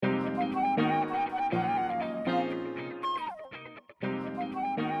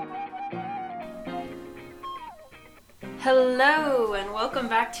Hello, and welcome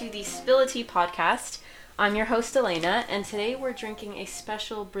back to the Spill Tea podcast. I'm your host, Elena, and today we're drinking a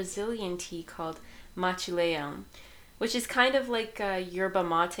special Brazilian tea called Mate Leão, which is kind of like yerba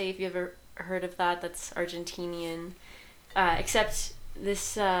mate, if you ever heard of that. That's Argentinian. Except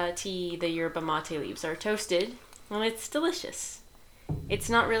this tea, the yerba mate leaves are toasted, and it's delicious. It's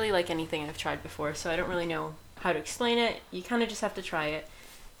not really like anything I've tried before, so I don't really know how to explain it. You kind of just have to try it.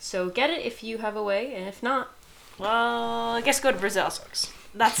 So get it if you have a way, and if not, well, I guess go to Brazil.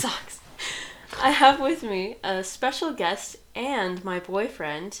 That sucks. I have with me a special guest and my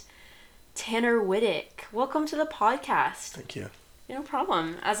boyfriend, Tanner Wittick. Welcome to the podcast. Thank you. No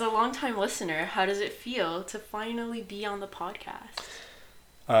problem. As a longtime listener, how does it feel to finally be on the podcast?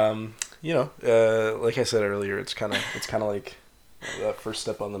 Like I said earlier, it's kind of like that first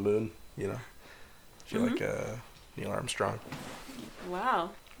step on the moon. I feel like Neil Armstrong.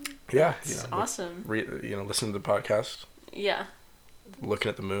 Wow. Yeah, that's awesome. Listen to the podcast. Yeah. Looking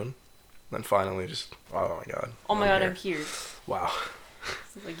at the moon, then finally just oh my god, I'm here. Wow.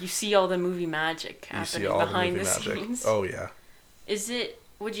 Like you see all the movie magic happening behind the scenes. Oh yeah. Is it?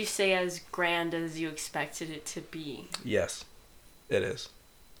 Would you say as grand as you expected it to be? Yes, it is.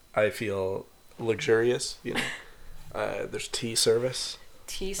 I feel luxurious. There's tea service.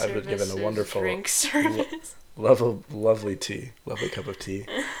 I've been given a wonderful drink service. Lovely tea. Lovely cup of tea.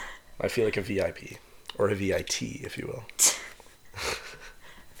 I feel like a VIP. Or a VIT, if you will.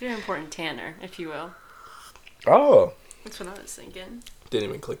 Very important Tanner, if you will. Oh! That's what I was thinking. Didn't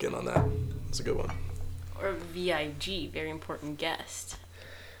even click in on that. That's a good one. Or VIG, very important guest.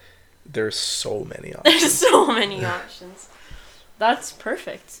 There's so many options. There's so many options. That's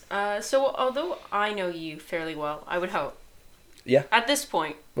perfect. So, although I know you fairly well, I would hope. Yeah. At this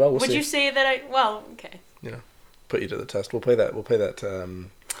point. Well, would see. You say that I... Well, okay. Put you to the test. We'll play that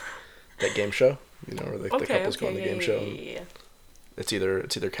that game show, where the couples go on the game show. Yeah. It's either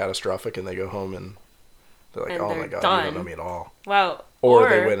catastrophic and they go home and they're like, oh my god, done. You don't know me at all. Wow. Or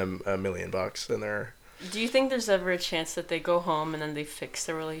they win $1 million and they're... Do you think there's ever a chance that they go home and then they fix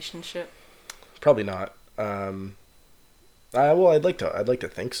their relationship? Probably not. Well, I'd like to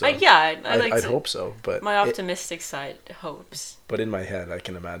think so. I'd hope so, but my optimistic side hopes. But in my head, I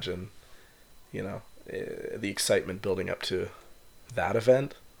can imagine, the excitement building up to that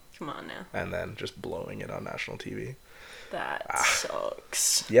event. Come on now. And then just blowing it on national TV. That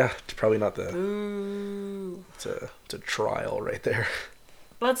sucks. Yeah, it's probably not the... Ooh. It's a trial right there.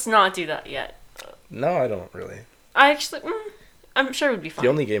 Let's not do that yet. No, I don't really. I'm sure it would be fun. The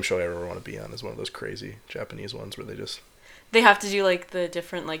only game show I ever want to be on is one of those crazy Japanese ones where they just... They have to do, the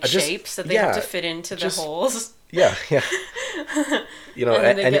different, shapes that they have to fit into the holes. Yeah.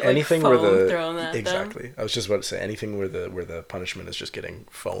 Anything where the... thrown at exactly. them. I was just about to say, anything where the punishment is just getting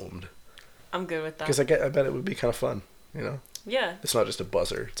foamed. I'm good with that. Because I bet it would be kind of fun, Yeah. It's not just a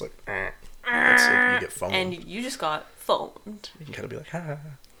buzzer. It's like... It's like you get foamed. And you just got foamed. You can kind of be like, ha.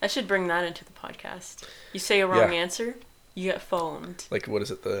 I should bring that into the podcast. You say a wrong answer, you get foamed. Like, what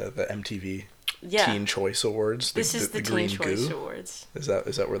is it? The MTV... Teen Choice Awards. This is the Teen Choice Awards. Is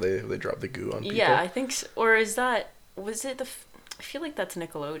that where they drop the goo on people? Yeah, I think so. Or is that... Was it I feel like that's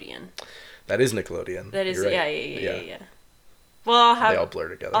Nickelodeon. That is Nickelodeon. That is... Right. Yeah. Well, they all blur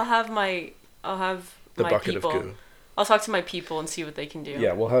together. I'll have my bucket people. of goo. I'll talk to my people and see what they can do.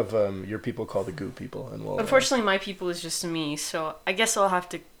 Yeah, we'll have your people call the goo people, and we'll... Unfortunately, my people is just me, so I guess I'll have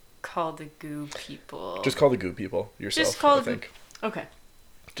to call the goo people. Just call the goo people yourself, Just call I think. Okay.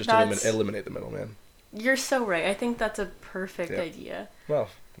 Just eliminate the middleman. You're so right. I think that's a perfect idea. Well,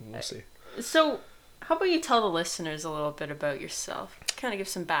 we'll see. So, how about you tell the listeners a little bit about yourself? Kind of give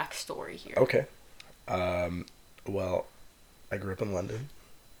some backstory here. Okay. Well, I grew up in London.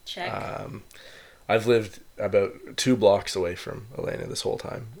 Check. I've lived about 2 blocks away from Elena this whole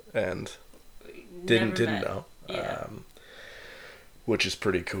time, and didn't know. Yeah. Which is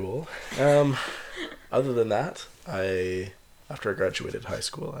pretty cool. Other than that, after I graduated high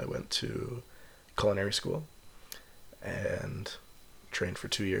school, I went to culinary school and trained for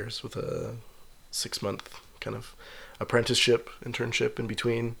 2 years with a 6-month kind of internship in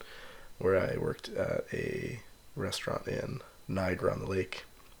between, where I worked at a restaurant in Niagara on the Lake.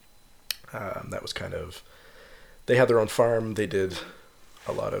 That was kind of... They had their own farm. They did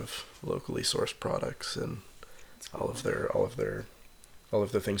a lot of locally sourced products, and all of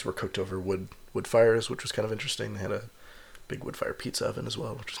the things were cooked over wood fires, which was kind of interesting. They had a big wood fire pizza oven as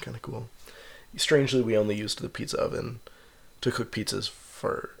well, which was kind of cool. Strangely, we only used the pizza oven to cook pizzas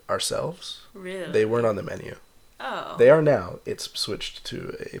for ourselves. Really? They weren't on the menu. Oh. They are now. It's switched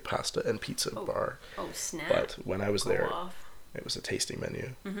to a pasta and pizza bar. Oh, snap. But when I was there, it was a tasting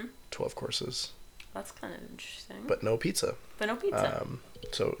menu. 12 courses. That's kind of interesting. but no pizza. But no pizza.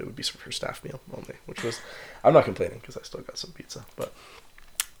 So it would be for staff meal only, which was, I'm not complaining because I still got some pizza. But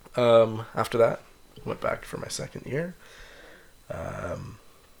after that, went back for my second year. Yeah,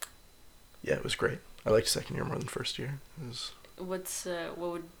 it was great. I liked second year more than first year. It was. What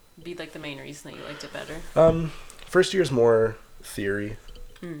would be like the main reason that you liked it better? First year is more theory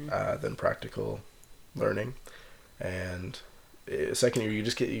than practical learning, and second year you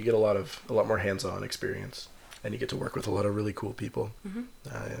get a lot more hands-on experience, and you get to work with a lot of really cool people.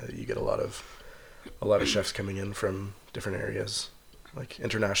 You get a lot of chefs coming in from different areas, like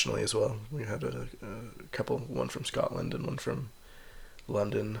internationally as well. We had a couple, one from Scotland and one from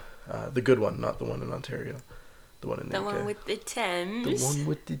London. The good one, not the one in Ontario. The one in the UK. One with the Thames. The one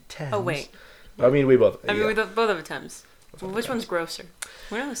with the Thames. Oh, wait. I mean, we both. We both have a Thames. Well, which one's grosser?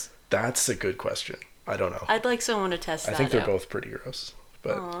 Who knows? That's a good question. I don't know. I'd like someone to test that out. I think they're both pretty gross.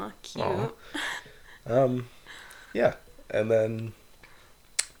 But, aw, cute. Yeah. And then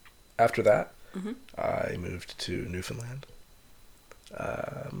after that, I moved to Newfoundland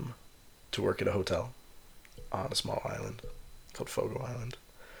to work at a hotel on a small island called Fogo Island.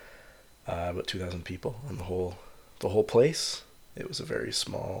 About 2,000 people on the whole place. It was a very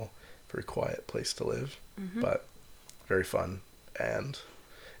small, very quiet place to live, but very fun. And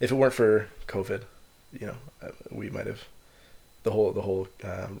if it weren't for COVID, we might have, the whole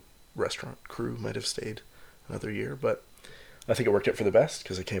restaurant crew might have stayed another year. But I think it worked out for the best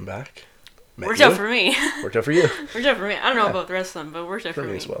because I came back. Worked out for me. Worked out for you. Worked out for me. I don't know about the rest of them, but worked out for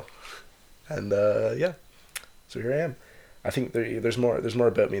me as well. And yeah, so here I am. I think there's more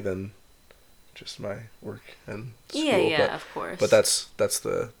about me than just my work and school. Yeah, of course. But that's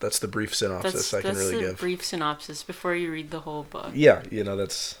the brief synopsis I can really give. That's the brief synopsis before you read the whole book. Yeah,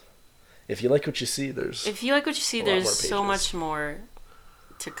 that's, if you like what you see, there's so much more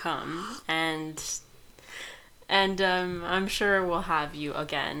to come, and I'm sure we'll have you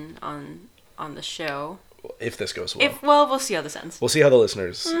again on the show if this goes well. We'll see how this ends. We'll see how the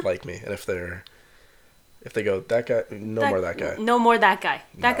listeners like me, and if they go, that guy, no more that guy. No more that guy.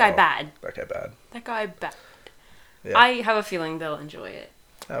 That guy bad. That guy bad. That guy bad. Yeah. I have a feeling they'll enjoy it.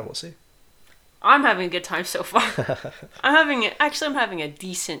 We'll see. I'm having a good time so far. I'm having a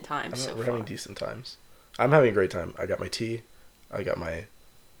decent time so far. We're having decent times. I'm having a great time. I got my tea. I got my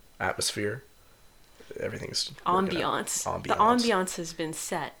atmosphere. Everything's ambiance. The ambiance has been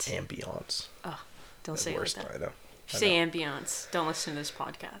set. Ambiance. Oh, don't say it like that. I know. If you say ambiance, don't listen to this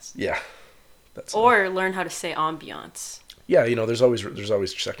podcast. Yeah. Or learn how to say ambiance. Yeah, there's always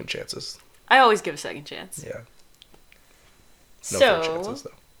second chances. I always give a second chance. Yeah. No third chances,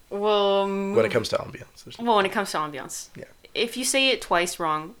 though. Well, when it comes to ambiance. When it comes to ambiance. Yeah. If you say it twice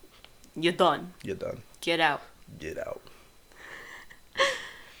wrong, you're done. You're done. Get out. Get out.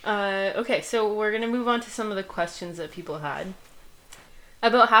 Okay, so we're going to move on to some of the questions that people had.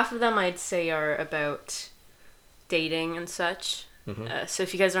 About half of them I'd say are about dating and such. So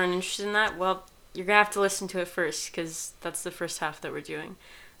if you guys aren't interested in that, well, you're going to have to listen to it first, because that's the first half that we're doing.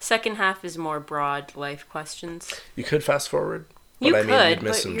 Second half is more broad life questions. You could fast forward. You'd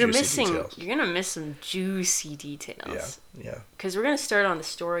miss some juicy details. You're going to miss some juicy details. Yeah. Because we're going to start on the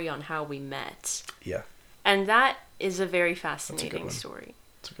story on how we met. Yeah. And that is a very fascinating story.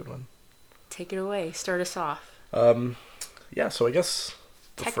 It's a good one. Take it away. Start us off. Yeah, so I guess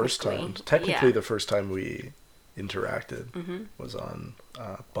the first time we interacted was on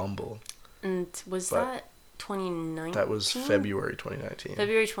Bumble. And was that 2019? That was February 2019.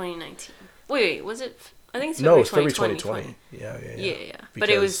 February 2019. Wait, was it? I think it's February 2020. Yeah. But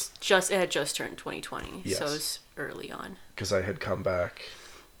it had just turned 2020, so it was early on. Because I had come back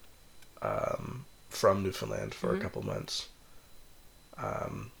from Newfoundland for a couple months.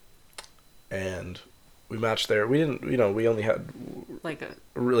 And we matched there. We didn't, we only had like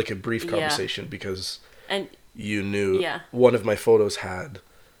a brief conversation because you knew one of my photos had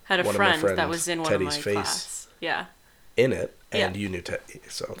a friend that was in one Teddy's of my face class. Yeah. In it, and you knew Teddy,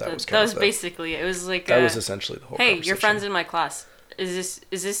 so that was basically it. Was like that was essentially the whole. Hey, your friend's in my class. Is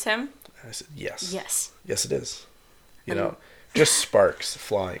this him? And I said yes. Yes, it is. Just sparks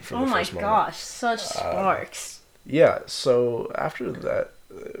flying from the first moment. Oh my gosh, such sparks. Yeah. So after that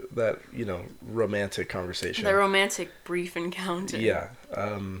romantic conversation. The romantic brief encounter. Yeah.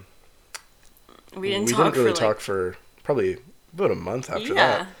 We didn't really talk for probably about a month after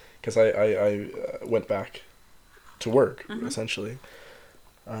that. Because I went back to work, essentially.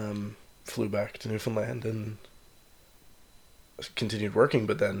 Flew back to Newfoundland and continued working,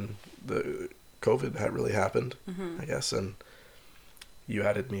 but then the COVID had really happened, I guess, and you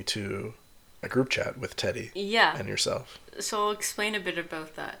added me to a group chat with Teddy and yourself. So I'll explain a bit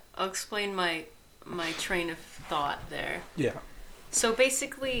about that. I'll explain my my train of thought there. Yeah. So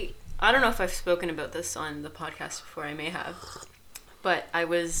basically, I don't know if I've spoken about this on the podcast before. I may have, but I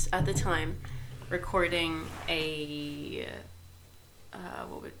was at the time recording a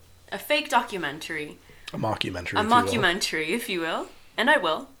fake documentary, A mockumentary. if you will, and I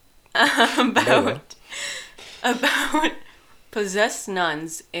will, about possessed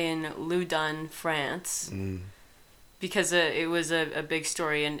nuns in Loudun, France. Because it was a big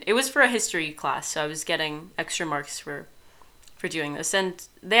story, and it was for a history class, so I was getting extra marks for doing this. And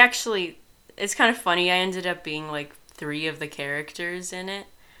they actually, it's kind of funny, I ended up being like 3 of the characters in it.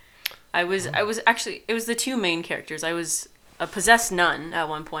 I was actually, it was the 2 main characters. I was a possessed nun at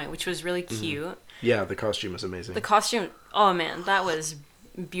one point, which was really cute. Yeah, the costume was amazing. The costume, oh man, that was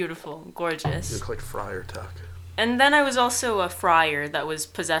beautiful, gorgeous. It looked like Friar Tuck. And then I was also a friar that was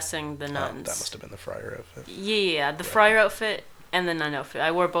possessing the nuns. Oh, that must have been the friar outfit. Yeah, the friar outfit and the nun outfit.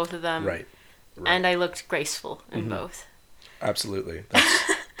 I wore both of them. Right. And I looked graceful in both. Absolutely.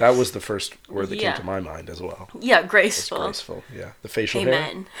 That was the first word that came to my mind as well. Yeah, graceful. It's graceful, yeah. The facial hair.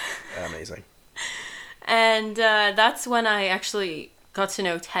 Amen. Amazing. And that's when I actually got to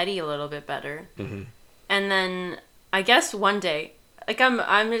know Teddy a little bit better. Mm-hmm. And then I guess one day, like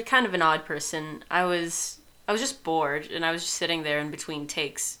I'm kind of an odd person. I was just bored, and I was just sitting there in between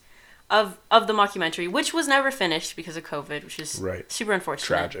takes of the mockumentary, which was never finished because of COVID, which is super unfortunate.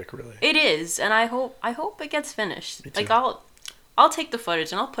 Tragic, really. It is, and I hope it gets finished. Me too. Like I'll take the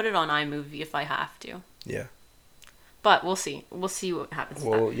footage and I'll put it on iMovie if I have to. Yeah. But we'll see. We'll see what happens.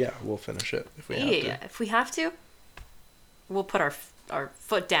 Well, yeah, we'll finish it if we have to. Yeah, if we have to, we'll put our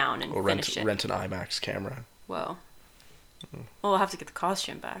foot down and finish it. Rent an IMAX camera. Whoa. Well, we'll have to get the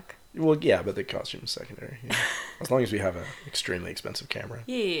costume back. Well, yeah, but the costume is secondary. Yeah. As long as we have an extremely expensive camera.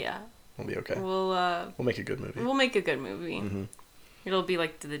 Yeah. We'll be okay. We'll make a good movie. We'll make a good movie. Mm-hmm. It'll be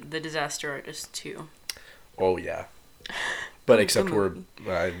like the Disaster Artist 2. Oh, yeah. But except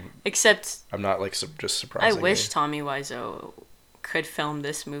I'm not like just surprised. I wish Tommy Wiseau could film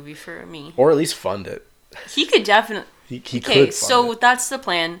this movie for me. Or at least fund it. He could definitely. He could fund it. That's the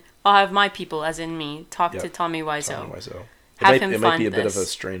plan. I'll have my people, as in me, talk to Tommy Wiseau. It might be a bit of a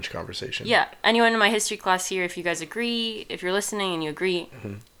strange conversation. Yeah. Anyone in my history class here, if you guys agree, if you're listening and you agree,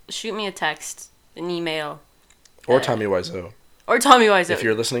 shoot me a text, an email. Or Tommy Wiseau. Or Tommy Wiseau. If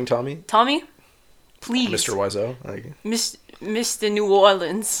you're listening, Tommy, please. Mr. Wiseau. Mr. New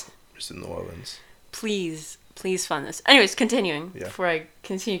Orleans. Mr. New Orleans. Please fund this. Anyways, continuing before I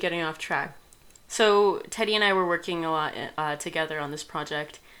continue getting off track. So Teddy and I were working a lot together on this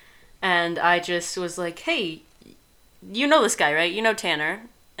project, and I just was like, hey, you know this guy, right? You know Tanner.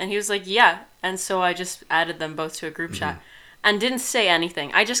 And he was like, yeah. And so I just added them both to a group chat and didn't say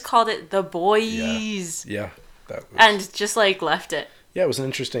anything. I just called it the boys. Yeah. And just like left it. Yeah, it was an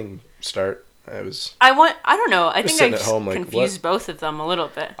interesting start. I don't know. I think I confused both of them a little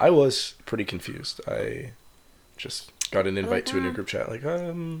bit. I was pretty confused. I just got an invite to a new group chat.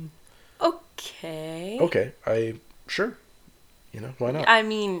 Okay. Sure. Why not? I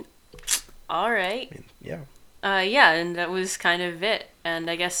mean, all right. Yeah. And that was kind of it. And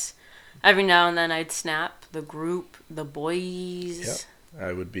I guess every now and then I'd snap the group, the boys. Yeah.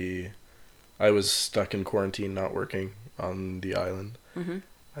 I was stuck in quarantine, not working on the island. Mm-hmm.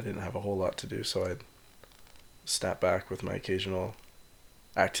 I didn't have a whole lot to do, so I'd snap back with my occasional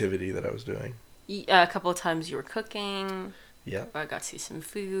activity that I was doing. A couple of times you were cooking. Yeah. I got to see some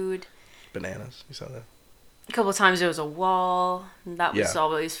food. Bananas, you saw that? A couple of times there was a wall. That was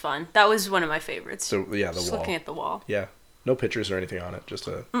always fun. That was one of my favorites. So, the just wall. Looking at the wall. Yeah. No pictures or anything on it, just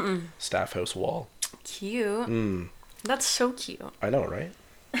a staff house wall. Cute. That's so cute. I know, right?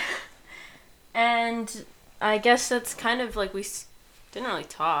 And I guess that's kind of like we didn't really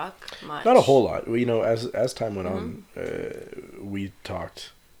talk much. Not a whole lot. As time went on, we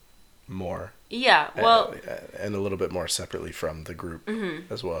talked more. Yeah, well... and a little bit more separately from the group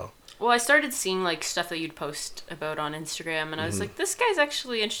as well. Well, I started seeing, stuff that you'd post about on Instagram, and I was like, this guy's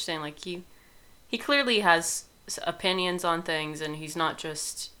actually interesting. He clearly has opinions on things, and he's not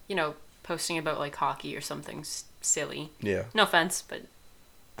just, posting about, hockey or something silly. Yeah. No offense, but,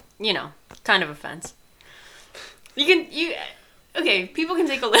 kind of offense. Okay, people can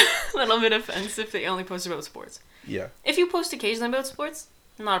take a little bit of offense if they only post about sports. Yeah. If you post occasionally about sports,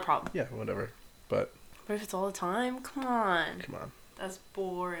 not a problem. Yeah, whatever. But if it's all the time, come on. That's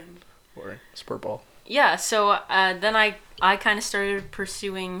boring. Sport ball. Yeah, so then I kind of started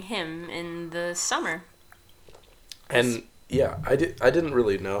pursuing him in the summer. And yeah, I didn't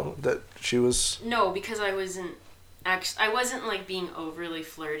really know that she was... No, because I wasn't being overly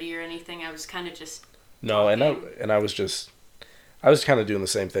flirty or anything. I was kind of just... No, and I was just... I was kind of doing the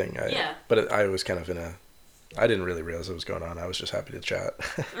same thing. Yeah. But I was kind of I didn't really realize what was going on. I was just happy to chat.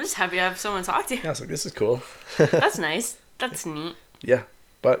 I'm just happy to have someone talk to you. Yeah, I was like, this is cool. That's nice. That's neat. Yeah,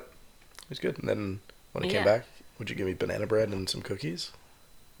 but it was good. And then when I came Yeah. back, would you give me banana bread and some cookies?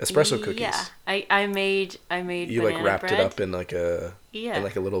 Espresso cookies. Yeah, I made You like banana wrapped bread. it up in like a Yeah. in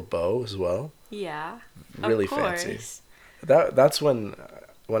like a little bow as well. Yeah. Really of course. fancy. That's when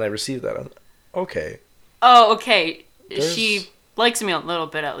I received that. Okay, Oh, okay. There's- She likes me a little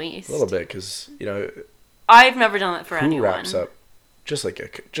bit at least. a little bit because I've never done that for who anyone. wraps up just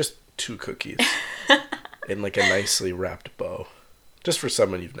just 2 cookies in like a nicely wrapped bow, just for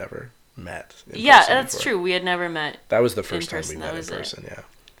someone you've never met. In Yeah, person that's before. true. We had never met. That was the first time we person, met that in was it. person. Yeah.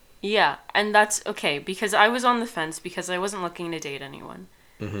 Yeah, and that's okay because I was on the fence because I wasn't looking to date anyone.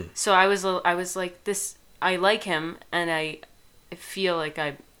 Mm-hmm. So I was like this. I like him, and I feel like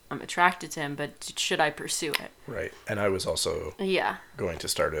I'm attracted to him, but should I pursue it? Right, and I was also Yeah. going to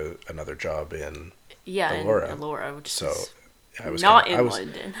start another job in Yeah, Elora. in Elora, which So is I was not kinda- I was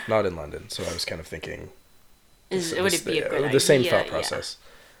London. not in London. So I was kind of thinking Would it be a good idea? the same thought Yeah. process,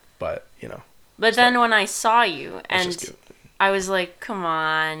 but But then when I saw you, it's and just good. I was like, come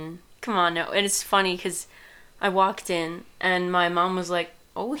on, no. And it's funny because I walked in, and my mom was like,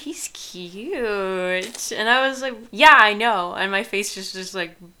 oh, he's cute. And I was like, yeah, I know. And my face was just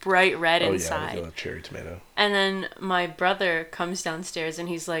like bright red Oh inside. yeah, with the cherry tomato. And then my brother comes downstairs and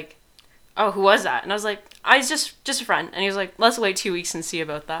he's like, oh, who was that? And I was like, I was just a friend. And he was like, let's wait 2 weeks and see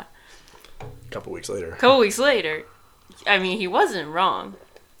about that. A couple weeks later. A couple weeks later, I mean, he wasn't wrong.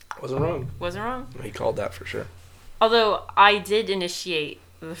 Wasn't wrong. Wasn't wrong. He called that for sure. Although I did initiate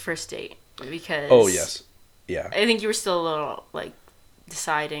the first date because... Oh yes, yeah. I think you were still a little, like,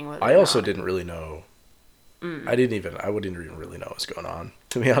 deciding whether I or also not. didn't really know. Mm. I wouldn't even really know what's going on,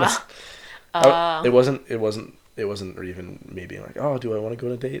 to be honest. Uh, It wasn't even me being like, oh, do I want to go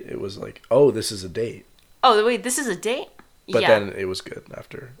on a date? It was like, oh, this is a date. oh, wait, this is a date? But yeah. then it was good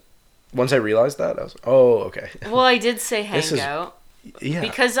after. Once I realized that, I was like, oh, okay. Well, I did say hang This is- out Yeah.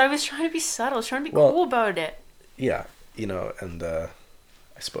 because I was trying to be subtle. I was trying to be Well- cool about it. Yeah, and I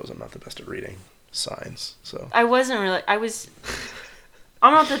suppose I'm not the best at reading signs, so. I wasn't really...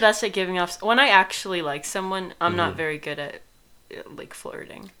 I'm not the best at giving off... When I actually like someone, I'm not very good at, like,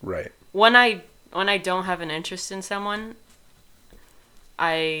 flirting. Right. When I don't have an interest in someone,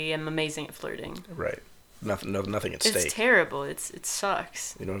 I am amazing at flirting. Right. Nothing at stake. It's terrible. It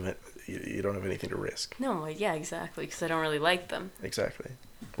sucks. You don't have anything to risk. No, yeah, exactly, because I don't really like them. Exactly.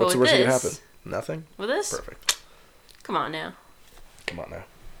 But What's the with worst that could this- happen? Nothing? With this? Perfect. Come on now. Come on now.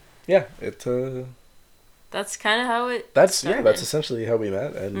 Yeah, That's kind of how it that's started. that's essentially how we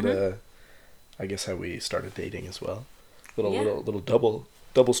met, and Mhm. I guess how we started dating as well. Yeah. Little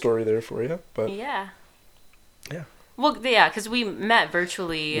double story there for you, but Yeah. Yeah. Well, yeah, because we met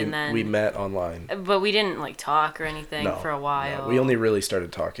virtually and then... we met online. But we didn't, like, talk or anything No, for a while. no, we only really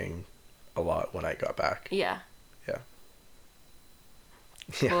started talking a lot when I got back. Yeah. Yeah.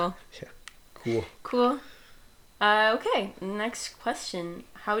 Cool. Yeah. Cool. Cool. Okay, next question.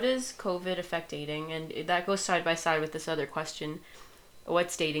 How does COVID affect dating? And that goes side by side with this other question.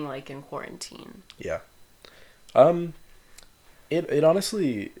 What's dating like in quarantine? Yeah. It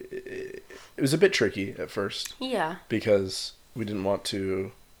honestly, it was a bit tricky at first Yeah. because we didn't want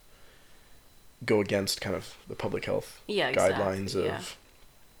to go against kind of the public health Yeah, exactly. guidelines of Yeah.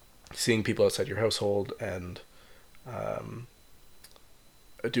 seeing people outside your household and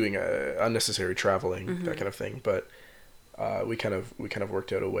doing unnecessary traveling, Mm-hmm. that kind of thing. But we kind of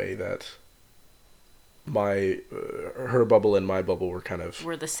worked out a way that her bubble and my bubble were kind of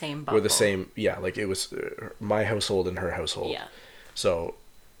We're the same bubble. were the same. Yeah, like it was my household and her household. Yeah. So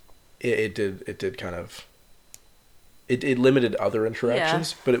it did kind of it limited other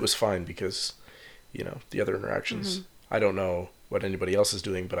interactions, but it was fine because the other interactions. Mm-hmm. I don't know what anybody else is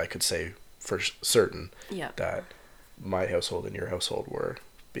doing, but I could say for certain Yeah. that my household and your household were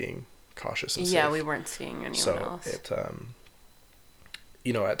being cautious and Yeah, safe. we weren't seeing anyone So else. it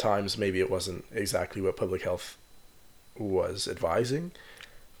at times maybe it wasn't exactly what public health was advising,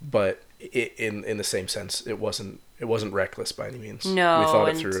 but in the same sense it wasn't reckless by any means. No, we thought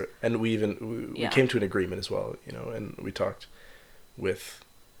it and- through, and we Yeah. came to an agreement as well, and we talked with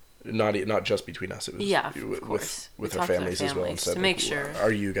not just between us, it was Yeah, of with course. We our talked with our families as well, and families said to make like, sure. Mm-hmm.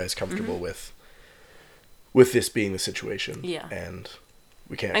 are you guys comfortable with this being the situation? Yeah. And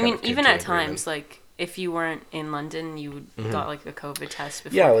we can't. I kind mean, of came even to an at agreement. times, like, if you weren't in London, you got, like, a COVID test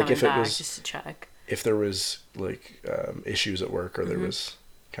before Yeah, like, coming if it back was- just to check. if there was like issues at work or there Mm-hmm. was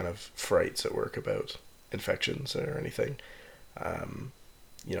kind of frights at work about infections or anything,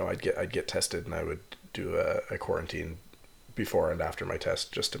 I'd get tested and I would do a quarantine before and after my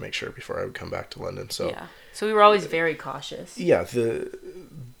test just to make sure before I would come back to London. So yeah. So we were always very cautious. yeah,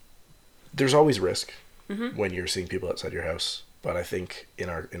 there's always risk Mm-hmm. when you're seeing people outside your house. But I think in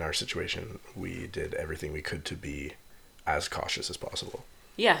our situation, we did everything we could to be as cautious as possible.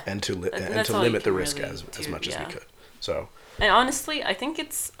 Yeah. And to That's to all you limit the can risk really as do, much as yeah. we could. So And honestly, I think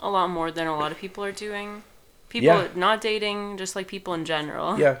it's a lot more than a lot of people are doing. People Yeah. not dating, just like people in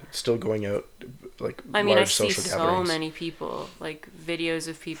general. yeah, still going out like I mean, I large see social so gatherings. many people, like videos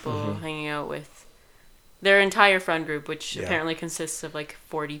of people Mhm. hanging out with their entire friend group, which Yeah. apparently consists of like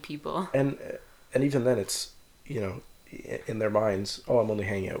 40 people. And even then, it's, you know, in their minds, oh, I'm only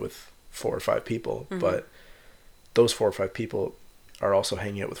hanging out with 4 or 5 people, Mhm. but those 4 or 5 people are also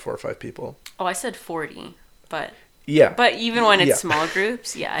hanging out with 4 or 5 people. Oh, I said 40, but Yeah, even when it's Yeah. small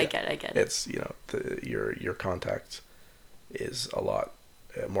groups, yeah, I Yeah. get it. it's, you know, your contact is a lot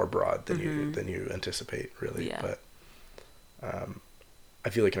more broad than you anticipate, really. Yeah. But I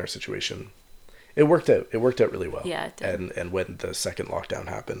feel like in our situation, it worked out. It worked out really well. Yeah, it did. And when the second lockdown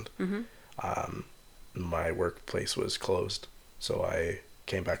happened, Mhm. my workplace was closed, so I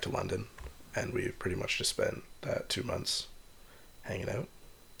came back to London, and we pretty much just spent that 2 months hanging out,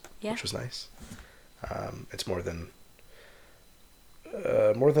 Yeah. which was nice. It's more than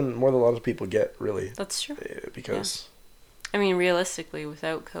a lot of people get, really, That's true. because I mean, realistically,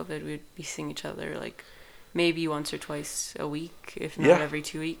 without COVID, we'd be seeing each other like maybe once or twice a week, if not Yeah. every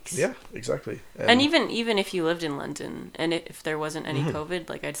 2 weeks. yeah, exactly. And even if you lived in London, and if there wasn't any Mhm. COVID,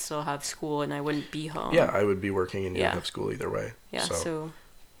 like I'd still have school and I wouldn't be home. yeah, I would be working and you'd Yeah. have school either way. Yeah, so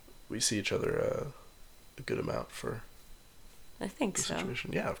we see each other a good amount for I think the so.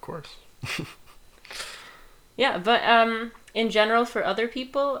 situation. Yeah, of course. Yeah, but in general, for other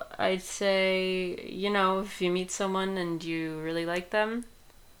people, I'd say, you know, if you meet someone and you really like them,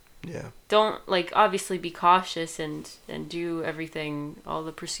 Yeah. don't, like, obviously be cautious and do everything, all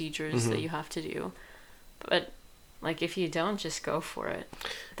the procedures that Mhm. you have to do. But, like, if you don't, just go for it.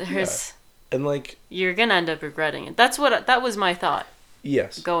 There's, And like, you're gonna end up regretting it. That was my thought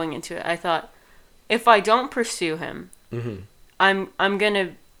yes. going into it. I thought, if I don't pursue him, Mm-hmm. I'm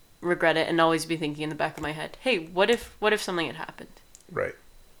gonna regret it and always be thinking in the back of my head, hey, what if something had happened? Right.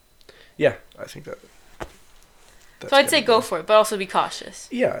 Yeah, I think that. So I'd say go for it, but also be cautious.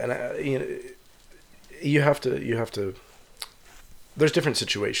 Yeah, and you know, you have to. There's different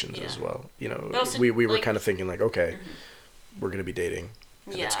situations as Yeah. well. You know, Also, we were like- kind of thinking like, okay, we're gonna be dating.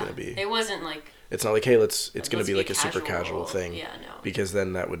 And Yeah, it's gonna be. it wasn't like It's not like, hey, it's gonna let's be like a super casual thing. Yeah, no, Because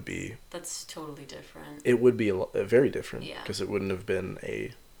then that would be. that's totally different. It would be very different. Yeah. Because it wouldn't have been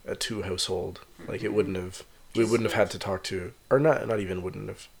a 2 household. Like it Mhm. wouldn't have. We Just wouldn't have like- had to talk to, or not even wouldn't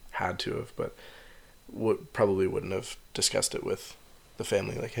have had to have, but probably wouldn't have discussed it with the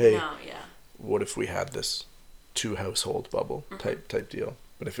family. Like, hey, No, yeah, what if we had this 2 household bubble Mhm. type deal?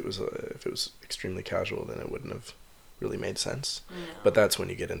 But if it was extremely casual, then it wouldn't have really made sense. no. But that's when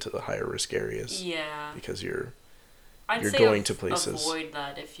you get into the higher risk areas yeah, because you're I'd you're say going to places. avoid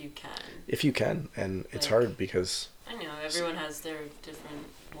that if you can. if you can, and it's Like- hard because, I know everyone has their different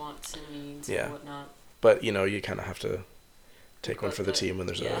wants and needs Yeah. and whatnot. but you know, you kind of have to take one But for the team when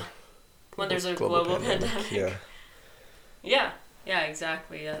there's yeah. a When there's a global pandemic. Yeah, Yeah,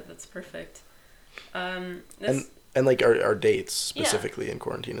 exactly. Yeah, that's perfect. This, and like our dates Yeah. specifically in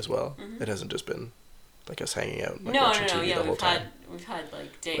quarantine as well. Mhm. It hasn't just been like us hanging out, like no, watching no, TV yeah, the whole we've time. had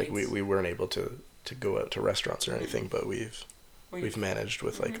like dates. Like we weren't able to go out to restaurants or anything, but we've managed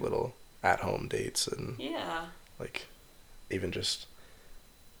with like Mhm. little at home dates and yeah, like even just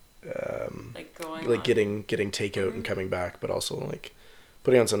like going like on. getting takeout and Mhm. coming back, but also like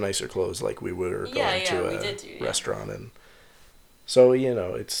putting on some nicer clothes like we were going Yeah, to we a did do, yeah. restaurant. And so you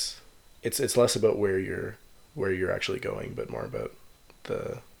know it's less about where you're actually going, but more about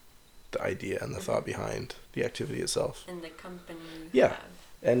the idea and the Mhm. thought behind the activity itself. in the company. you Yeah. have.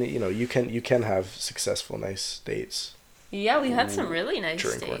 And you know you can have successful nice dates Yeah, we had some really nice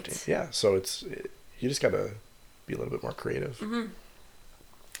during dates. quarantine. Yeah, so you just gotta be a little bit more creative. hmm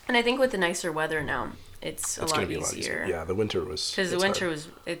And I think with the nicer weather now, it's a It's lot gonna be a lot easier. easier. Yeah, the winter was Because the it's winter hard.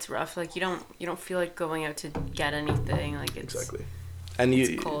 it's rough. Like you don't feel like going out to get anything. Like it's Exactly. And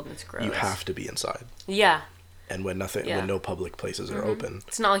it's cold and it's gross. you have to be inside. Yeah. And when Yeah. when no public places are Mhm. open,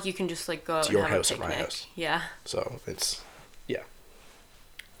 It's not like you can just like go out It's and your have house a or my picnic. house. Yeah. so it's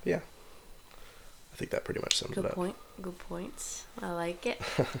yeah. I think that pretty much sums Good it up. point. Good points. I like it.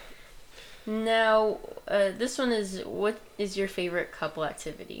 Now, this one is, what is your favorite couple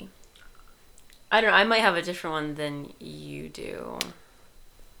activity? I don't know. I might have a different one than you do.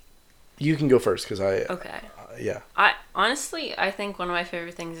 You can go first because I Okay. yeah I honestly think one of my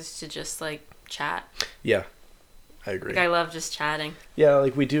favorite things is to just like chat. yeah I agree. Like, I love just chatting. Yeah,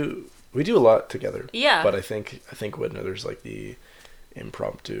 like we do a lot together. Yeah. But I think when there's like the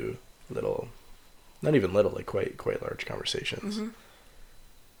impromptu little, not even little, like quite large conversations. Mm-hmm.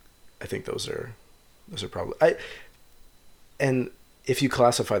 I think those are probably and if you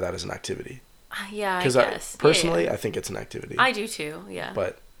classify that as an activity. Yeah, I guess. guess. Personally, I think it's an activity. I do too, yeah.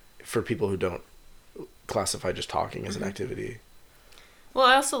 But for people who don't classify just talking as Mm-hmm. an activity. Well,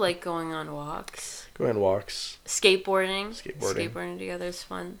 I also like going on walks. Going on walks. Skateboarding. Skateboarding. Skateboarding together is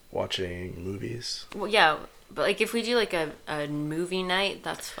fun. Watching movies. Well, yeah, but like if we do like a movie night,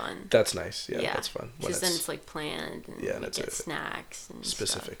 that's fun. That's nice. Yeah, that's fun. Because then it's like planned and and we it's get snacks and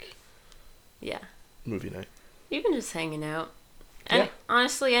specific stuff. Yeah. movie night. Even just hanging out. And Yeah.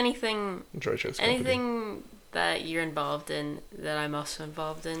 honestly, anything Enjoy each other's company. anything that you're involved in that I'm also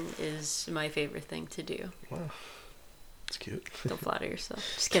involved in is my favorite thing to do. Wow. It's cute. Don't flatter yourself.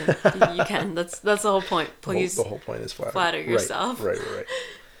 Just kidding. You can. That's the whole point. Please. The whole point is flatter yourself. Right.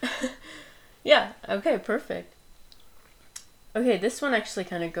 Yeah. Okay. Perfect. Okay. This one actually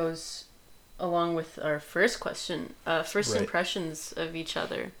kind of goes along with our first question. First Right. impressions of each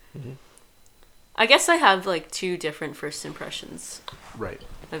other. Mm-hmm. I guess I have like two different first impressions Right.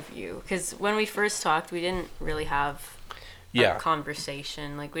 of you because when we first talked, we didn't really have a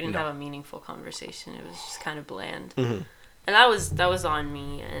conversation. Like we didn't have a meaningful conversation. It was just kind of bland. Mm-hmm. And that was on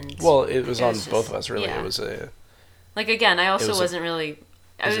me. And well, it was on just, both of us, really. yeah. It was a... Like, again, I also was wasn't really...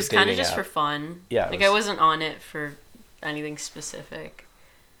 it was was a kind of dating just app. for fun. Yeah, Like, I wasn't on it for anything specific.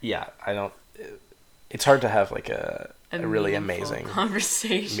 Yeah, I don't... It's hard to have, like, a really meaningful amazing...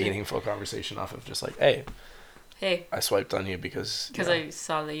 conversation. Meaningful conversation off of just like, hey, I swiped on you because... Because I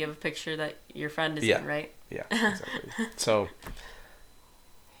saw that you have a picture that your friend is in, right? Yeah, exactly. So,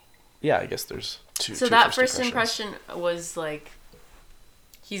 yeah, I guess there's two So two that first impression was, like,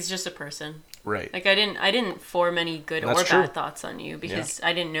 he's just a person. Right. Like, I didn't form any good That's or true. bad thoughts on you because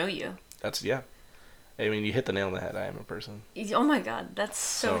I didn't know you. That's, yeah. I mean, you hit the nail on the head. I am a person. Oh my god, that's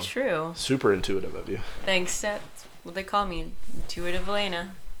so true. Super intuitive of you. Thanks, that's what they call me, Intuitive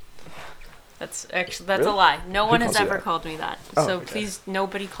Elena. That's actually Really? a lie. No one has calls you ever that? called me that. Oh, So okay. please,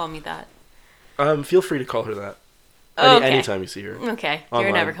 nobody call me that. Feel free to call her that. Okay. Anytime you see her. Okay, Online,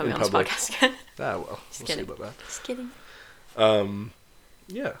 you're never coming in on this public. podcast again. Well, we'll kidding. see about that. Just kidding.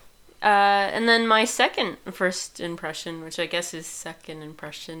 Yeah. And then my first impression, which I guess is second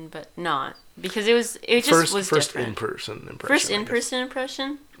impression, but not because it was First different. in-person impression. First I guess. in-person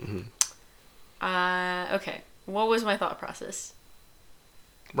impression. Mm-hmm. Okay. What was my thought process?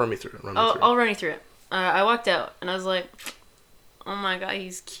 Run me through it. I'll run you through it. I walked out and I was like, "Oh my god,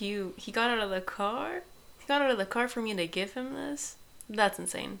 he's cute. He got out of the car. He got out of the car for me to give him this. That's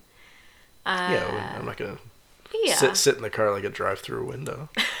insane." Yeah, I'm not gonna Yeah. sit in the car like a drive-through window.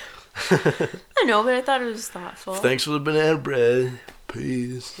 I know, but I thought it was thoughtful. Thanks for the banana bread.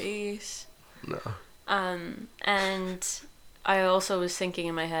 Peace. Peace. No. And I also was thinking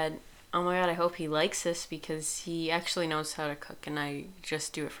in my head, oh my god, I hope he likes this because he actually knows how to cook and I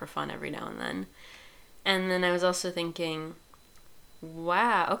just do it for fun every now and then. And then I was also thinking,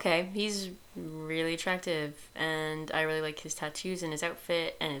 wow, okay, he's really attractive and I really like his tattoos and his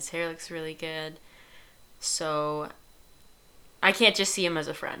outfit and his hair looks really good. So I can't just see him as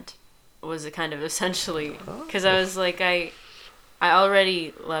a friend. Was it kind of essentially because I was like I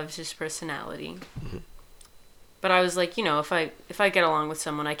already loved his personality. Mm-hmm. But I was like, you know, if I get along with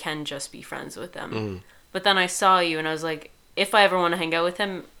someone, I can just be friends with them. Mm-hmm. But then I saw you and I was like, if I ever want to hang out with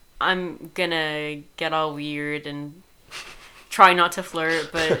him, I'm gonna get all weird and try not to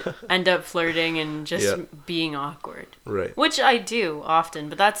flirt, but end up flirting and just being awkward. Right. Which I do often,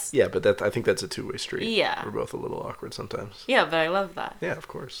 but that's... Yeah, but I think that's a two-way street. Yeah. We're both a little awkward sometimes. Yeah, but I love that. Yeah, of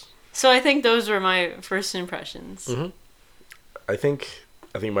course. So I think those were my first impressions. Mm-hmm. I think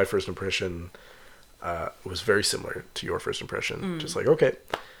my first impression was very similar to your first impression. Just like, okay,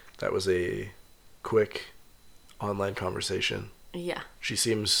 that was a quick online conversation. Yeah. She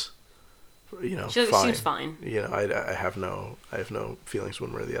seems, fine. She seems fine. I have no feelings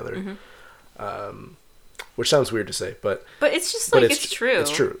one way or the other. Mm-hmm. Which sounds weird to say, but it's just like it's true.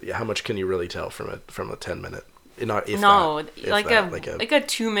 It's true. Yeah, how much can you really tell from a 10-minute? Not if no, that, if like that, a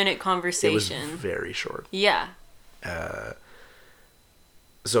 2-minute conversation. It was very short. Yeah.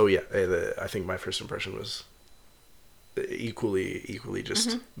 So yeah, I think my first impression was equally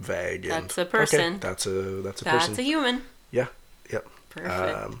just vague. That's and, a person. Okay, that's a person. That's a human. Yeah. Yep.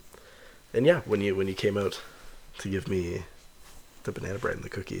 Perfect. And yeah, when you came out to give me the banana bread and the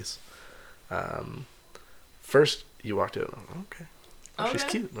cookies, first you walked out. Okay. Oh, she's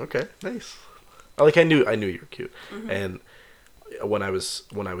cute. Okay, nice. I knew you were cute, Mm-hmm. and when I was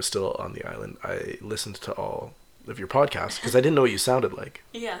still on the island, I listened to all of your podcast because I didn't know what you sounded like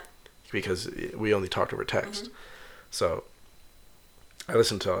Yeah. because we only talked over text. So I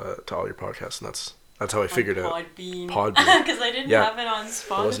listened to all your podcasts, and that's how I figured out Podbean. Podbean. Because I didn't Yeah. have it on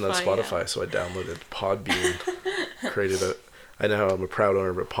Spotify. It wasn't on Spotify, yet. so I downloaded Podbean, created a. I know I'm a proud owner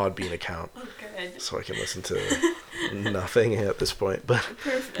of a Podbean account, Oh, good. so I can listen to nothing at this point, but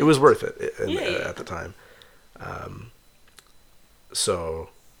Perfect. it was worth it Yeah. at the time. So,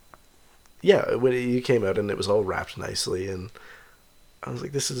 yeah, when you came out and it was all wrapped nicely, and I was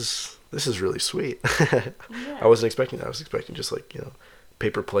like, this is really sweet. Yeah. I wasn't expecting that. I was expecting just like,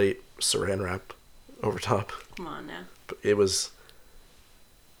 paper plate, saran wrap over top. Come on now. But it was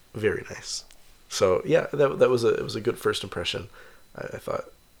very nice. So yeah, that was a good first impression. I thought,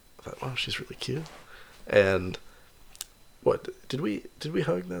 wow, she's really cute. And what did we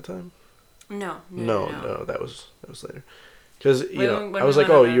hug that time? No. No, that was later. Because When I was we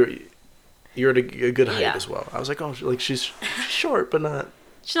like, went oh, on you're at a good height Yeah. as well. I was like, oh, like she's short, but not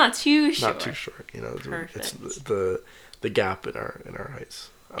She's not too short. not too short. It's Perfect. the gap in our heights.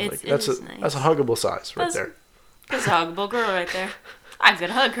 I'm It like, that's is that's a nice. huggable size right That's- there. There's a huggable girl right there. I could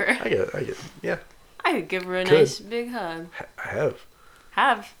hug her. I get yeah. I could give her a Could. nice big hug. I have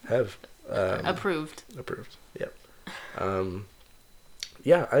Have. approved. Approved. Yep.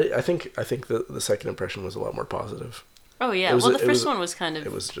 Yeah, I think the second impression was a lot more positive. Oh yeah. It was Well, a- the it first was- one was kind of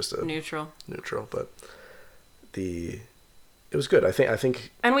It was just a neutral. neutral, but it was good. I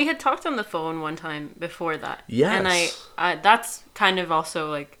think And we had talked on the phone one time before that. Yes. And I that's kind of also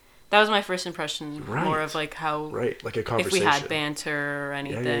like that was my first impression more Right. of like how right, like a if conversation. we had banter or yeah,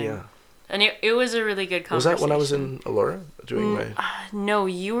 anything. yeah. And it was a really good Was conversation. that when I was in Alora doing my? No,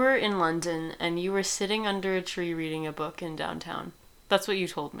 you were in London and you were sitting under a tree reading a book in downtown. That's what you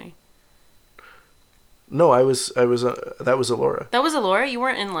told me. No, I was. That was Alora. That was Alora? You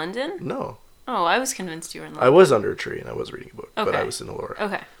weren't in London? No, Oh, I was convinced you were in I London. was under a tree and I was reading a book, but I Okay. was in Alora.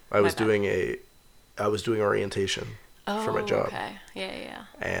 Okay. I was My bad. doing orientation for my job, Okay. Yeah.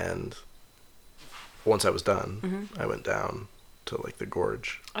 and once I was done, Mm-hmm. I went down to like the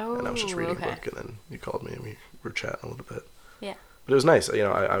gorge, and I was just Oh, reading okay. a book, and then you called me and we were chatting a little bit. Yeah. But it was nice.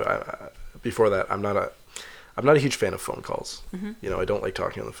 I before that, I'm not a huge fan of phone calls. Mm-hmm. I don't like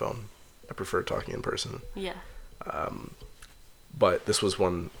talking on the phone. I prefer talking in person. Yeah. But this was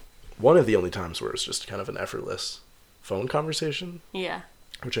one of the only times where it was just kind of an effortless phone conversation, Yeah.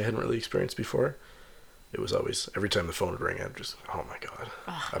 which I hadn't really experienced before. It was always, every time the phone would ring, I'd just, oh my God,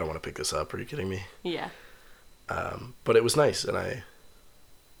 I don't want to pick this up. Are you kidding me? Yeah. But it was nice, and I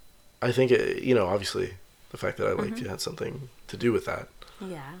think, obviously, the fact that I liked Mm-hmm. you had something to do with that.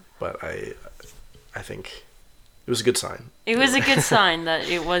 Yeah. But I think it was a good sign. It was a good sign that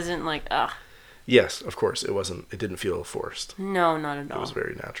it wasn't like, Yes, of course, it wasn't. It didn't feel forced. no, not at It all. was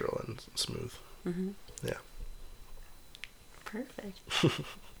very natural and smooth. Mm-hmm. Yeah. Perfect.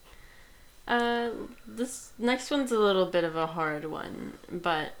 This next one's a little bit of a hard one,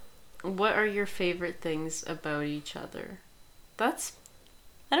 but what are your favorite things about each other?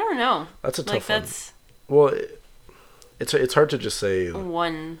 I don't know. That's a tough one. That's Well, it's hard to just say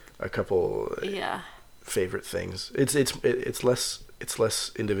one. a couple Yeah. favorite things. It's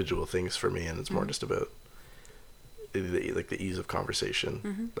less individual things for me, and it's more just about the ease of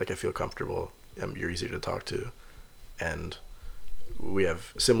conversation. Like I feel comfortable. You're easier to talk to, and we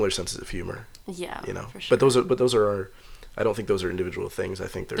have similar senses of humor. Yeah. For sure. But those are our. I don't think those are individual things. I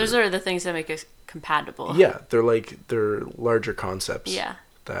think those are the things that make us compatible. Yeah, they're larger concepts. Yeah.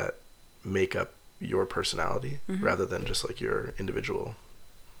 That make up your personality rather than just like your individual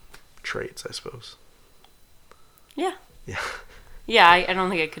traits, I suppose. Yeah. Yeah. Yeah, I don't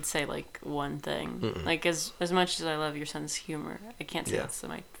think I could say like one thing. Mm-mm. Like as much as I love your sense of humor, I can't say Yeah. that's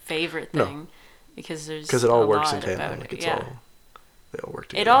my favorite No. thing because there's Because it all a works in lot tandem. about Like it. it's Yeah. all they all work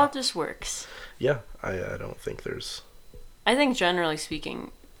together. It all just works. Yeah, I don't think there's. I think generally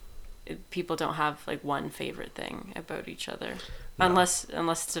speaking, people don't have like one favorite thing about each other, No. unless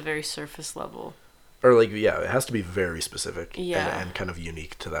it's a very surface level. Or like it has to be very specific. Yeah. And kind of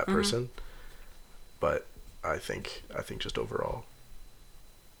unique to that person. But I think just overall,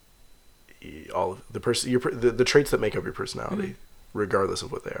 all of the the traits that make up your personality, regardless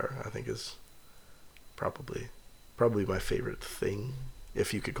of what they are, I think is probably my favorite thing,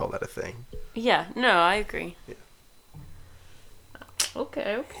 if you could call that a thing. Yeah. No, I agree. Yeah.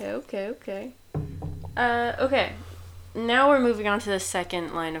 Okay. Okay. Now we're moving on to the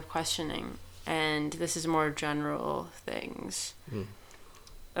second line of questioning, and this is more general things.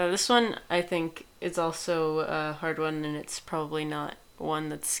 This one, I think, is also a hard one, and it's probably not one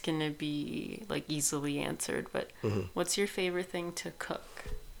that's gonna be like easily answered. But what's your favorite thing to cook?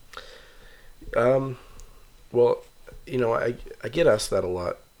 Well, I get asked that a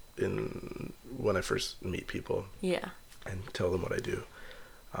lot when I first meet people Yeah. and tell them what I do.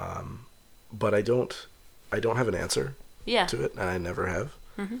 But I don't have an answer Yeah. to it, and I never have.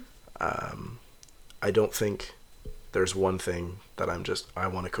 Mm-hmm. I don't think there's one thing that I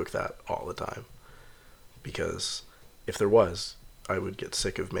want to cook that all the time. Because if there was, I would get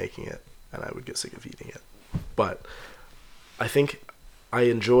sick of making it, and I would get sick of eating it. But I think I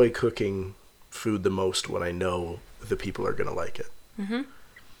enjoy cooking food the most when I know the people are going to like it. Mm-hmm.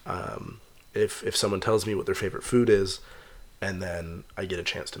 If someone tells me what their favorite food is, and then I get a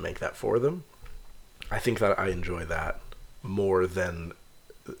chance to make that for them, I think that I enjoy that more than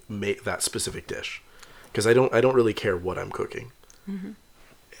make that specific dish. Because I don't really care what I'm cooking, Mm-hmm.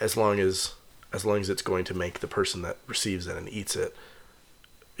 as long as it's going to make the person that receives it and eats it,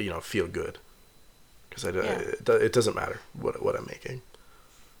 feel good. Because it doesn't matter what I'm making,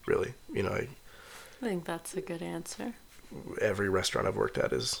 really. I think that's a good answer. Every restaurant I've worked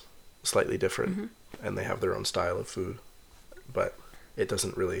at is slightly different, Mm-hmm. and they have their own style of food, but it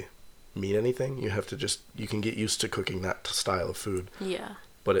doesn't really mean anything. You can get used to cooking that style of food. Yeah.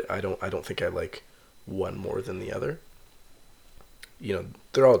 But I don't think I like one more than the other.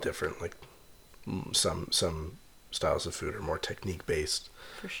 They're all different. Like some styles of food are more technique based.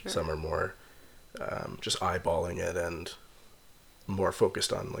 For sure. Some are more just eyeballing it and more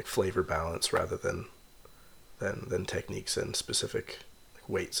focused on like flavor balance rather than techniques and specific like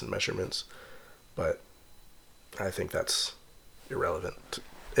weights and measurements. But I think that's irrelevant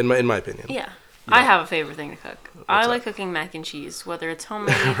in my opinion. Yeah. You know, I have a favorite thing to cook. I that? like cooking mac and cheese, whether it's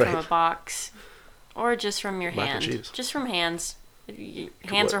homemade from a box or just from your Mac hand. and cheese. Just from hands. If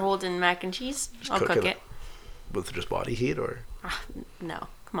hands What? are holding mac and cheese, Just I'll cook cook it it. with just body heat or No,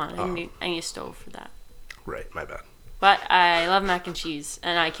 come on. Oh. I need a stove for that. right, my bad. But I love mac and cheese,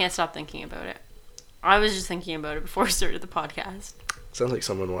 and I can't stop thinking about it. I was just thinking about it before I started the podcast. Sounds like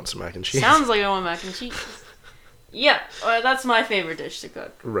someone wants some mac and cheese. Sounds like I want mac and cheese. Yeah, that's my favorite dish to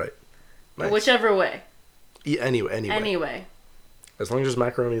cook. Right. Nice. Whichever way. Yeah, anyway. Anyway. As long as there's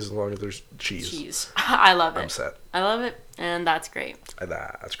macaroni, as long as there's cheese. Cheese. I love it. I'm set. I love it, and that's great.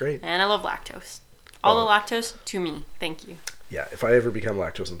 That's great. And I love lactose. All Oh. the lactose to me. Thank you. Yeah, if I ever become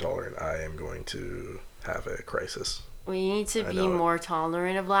lactose intolerant, I am going to have a crisis. We need to I be know it. more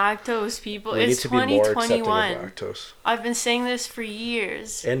tolerant of lactose, people. We need It's to be more accepting of 2021. lactose. I've been saying this for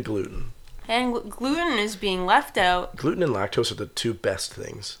years. And gluten. And gluten is being left out. Gluten and lactose are the two best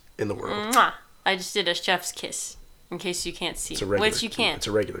things in the world. Mwah. I just did a chef's kiss, in case you can't see. It's a regular, Which you can't. It's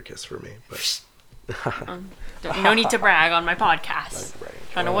a regular kiss for me. But No need to brag on my podcast. Not bragging.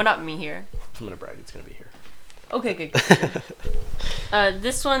 Trying to Well, one-up me here. if I'm going to brag, it's going to be here. Okay, good.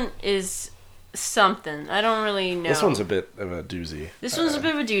 This one is something. I don't really know. This one's a bit of a doozy. This one's a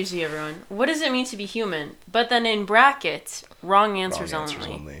bit of a doozy, everyone. What does it mean to be human? But then in brackets, wrong answers, Wrong answers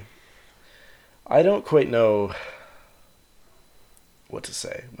only. only. I don't quite know what to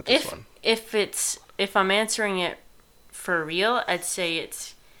say with this one. If I'm answering it for real, I'd say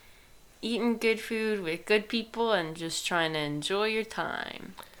it's eating good food with good people and just trying to enjoy your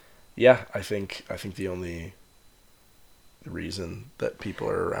time. Yeah, I think the only reason that people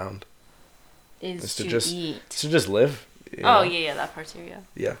are around Is is to just eat. live. you Oh know? yeah, that part too.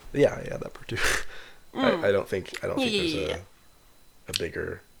 Yeah. Yeah, that part too. I don't think there's Yeah. a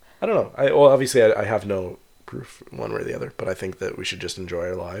bigger. I don't know. Obviously I have no proof one way or the other, but I think that we should just enjoy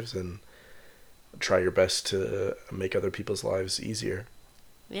our lives and try your best to make other people's lives easier.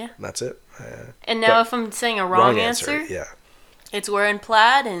 Yeah. And that's it. And now, but if I'm saying a wrong answer, yeah. it's wearing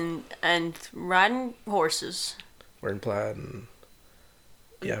plaid and riding horses. Wearing plaid and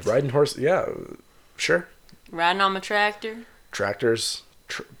riding horse. Yeah, sure. Riding on my tractor. Tractors,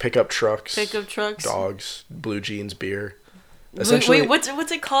 pickup trucks, dogs, blue jeans, beer. Essentially, Wait,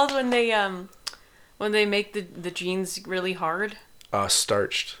 what's it called when they make the jeans really hard?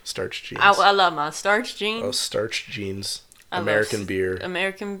 starched jeans. I love my starched jeans. Oh, starched jeans. I love American beer.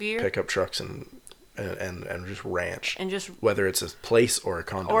 American beer. Pickup trucks and just ranch. And just whether it's a place or a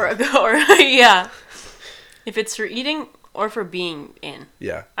condiment. or yeah. If it's for eating or for being in.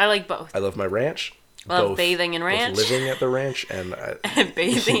 Yeah. I like both. I love my ranch. Love bathing in ranch. Both living at the ranch and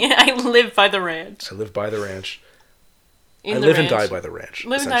bathing. I live by the ranch. I live by the ranch. In I the live ranch. and die by the ranch.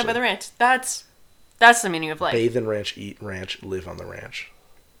 Live and die by the ranch. That's the meaning of life. Bathe in ranch, eat ranch, live on the ranch.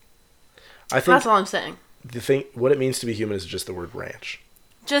 I think That's all I'm saying. what it means to be human is just the word ranch.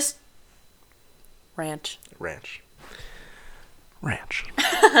 Just ranch. Ranch.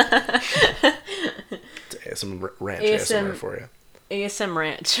 Some ranch ASMR for you. ASM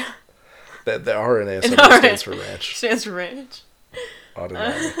ranch. The R in ASMR No, stands for ranch. Stands for ranch.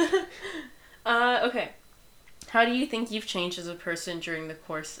 Automatic. Okay. How do you think you've changed as a person during the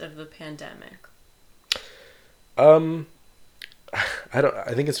course of the pandemic? I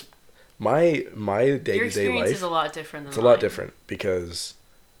think it's my day-to-day Your experience life is a lot different than it's a mine. lot different because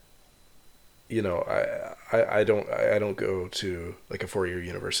I don't go to like a 4-year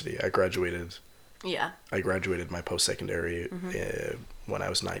university. I graduated my post-secondary when I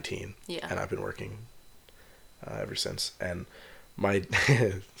was 19. Yeah. And I've been working ever since. And my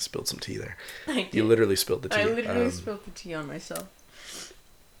spilled some tea there. You literally spilled the tea. I literally spilled the tea on myself.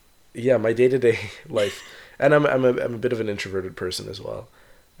 Yeah, my day-to-day life, and I'm a bit of an introverted person as well,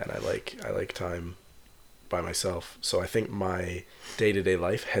 and I like time by myself. So I think my day-to-day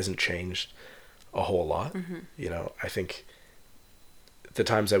life hasn't changed a whole lot. I think the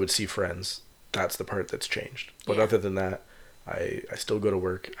times I would see friends, that's the part that's changed. But other than that, I still go to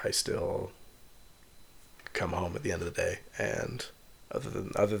work. I still come home at the end of the day, and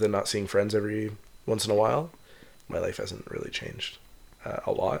other than not seeing friends every once in a while, my life hasn't really changed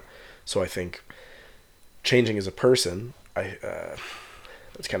a lot. So I think changing as a person,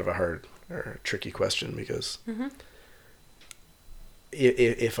 it's kind of a hard or tricky question because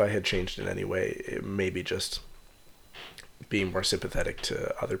if I had changed in any way, it may be just being more sympathetic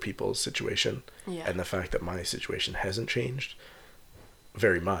to other people's situation, and the fact that my situation hasn't changed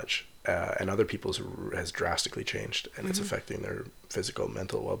very much, and other people's has drastically changed, and it's affecting their physical and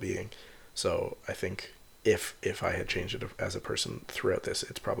mental well-being. So I think if I had changed it as a person throughout this,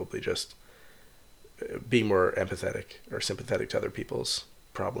 it's probably just being more empathetic or sympathetic to other people's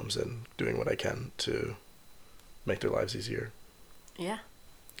problems and doing what I can to make their lives easier. Yeah.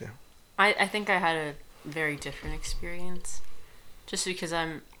 Yeah. I think I had a very different experience just because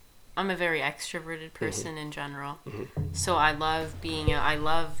I'm a very extroverted person in general. So I love I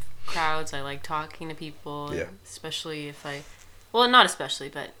love crowds. I like talking to people, especially not especially,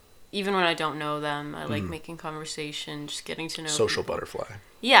 but even when I don't know them, I like making conversation, just getting to know Social people. Butterfly.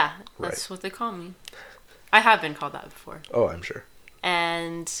 Yeah, that's what they call me. I have been called that before. Oh, I'm sure.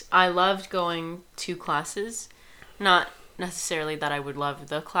 And I loved going to classes. Not necessarily that I would love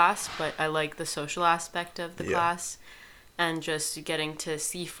the class, but I like the social aspect of the class and just getting to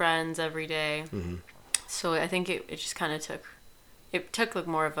see friends every day. So I think it just kind of took like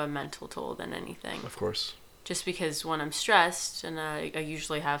more of a mental toll than anything. Of course. Just because when I'm stressed and I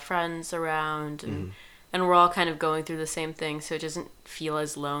usually have friends around and we're all kind of going through the same thing, so it doesn't feel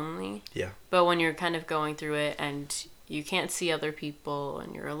as lonely. Yeah. But when you're kind of going through it and you can't see other people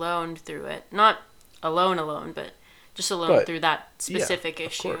and you're alone through it, not alone, but just alone through that specific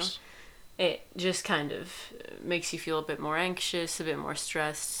issue, of course. It just kind of makes you feel a bit more anxious, a bit more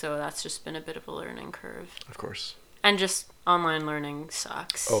stressed. So that's just been a bit of a learning curve. Of course. And just online learning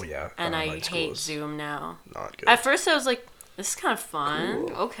sucks. Oh, yeah. And I hate Zoom now. Not good. At first I was like, this is kind of fun.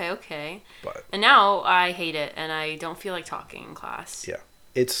 Cool. Okay. But And now I hate it and I don't feel like talking in class. yeah.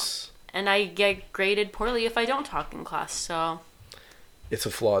 It's And I get graded poorly if I don't talk in class, so a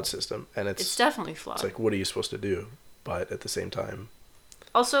flawed system, and it's definitely flawed. It's like, what are you supposed to do? But at the same time,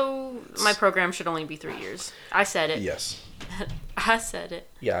 also, my program should only be 3 years. I said it. Yes. I said it.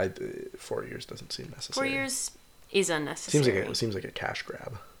 Yeah, 4 years doesn't seem necessary. 4 years is unnecessary. Seems like a cash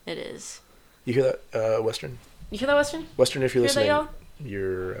grab. It is. You hear that, Western? You hear that, Western? Western, if you're Hear that, listening, y'all?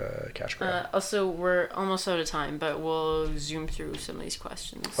 you're cash grab. Also, we're almost out of time, but we'll zoom through some of these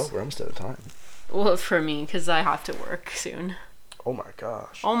questions. Oh, we're almost out of time. Well, for me, because I have to work soon. Oh my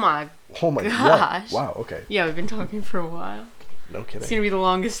gosh. Oh my gosh. Yeah. Wow, okay. Yeah, we've been talking for a while. No kidding. It's going to be the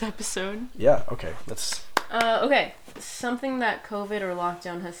longest episode. Yeah, okay. Let's... Okay. Something that COVID or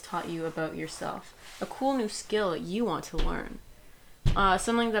lockdown has taught you about yourself. A cool new skill that you want to learn.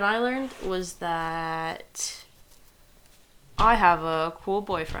 Something that I learned was that I have a cool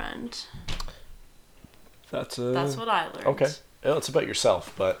boyfriend. That's what I learned. Okay. Well, it's about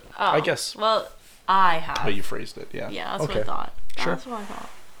yourself, but I guess... Well, I have. How you phrased it, yeah. Yeah, that's what I thought. Sure. That's what I thought.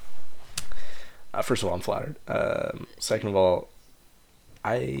 First of all, I'm flattered. Second of all,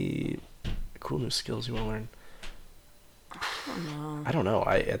 cool new skills you want to learn? I don't know.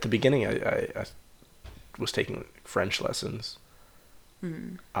 At the beginning, I was taking French lessons.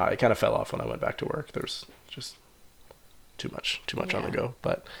 I kind of fell off when I went back to work. There was just too much on the go.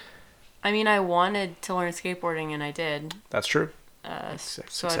 But I mean, I wanted to learn skateboarding, and I did. That's true.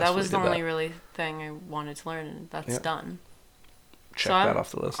 So that was the only really thing I wanted to learn, and that's done. Check that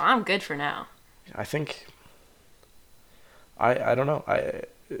off the list. I'm good for now. I think. I don't know.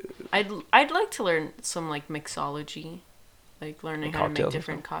 I'd like to learn some like mixology, like learning how to make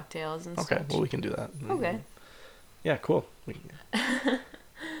different cocktails and stuff. Okay, well we can do that. Okay. Yeah, cool.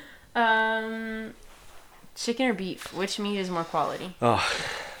 Chicken or beef? Which meat is more quality? Oh,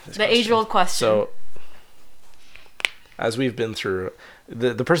 the age-old question. So, as we've been through,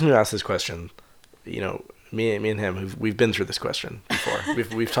 the person who asked this question, you know, me and him, we've been through this question before.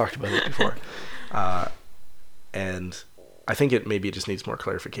 we've talked about it before, and I think it just needs more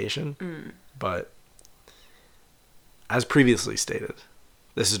clarification. But as previously stated,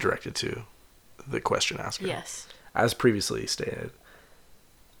 this is directed to the question asker. Yes. As previously stated,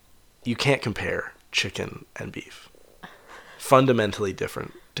 you can't compare chicken and beef. Fundamentally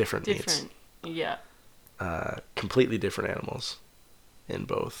different meats. Yeah. Completely different animals in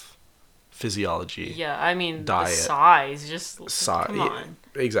both physiology. Yeah, I mean, diet, the size, come on.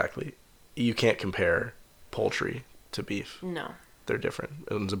 Exactly. You can't compare poultry to beef. No. They're different.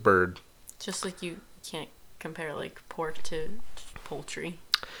 One's a bird. Just like you can't compare like pork to poultry.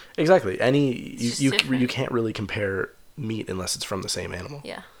 Exactly. You can't really compare meat unless it's from the same animal.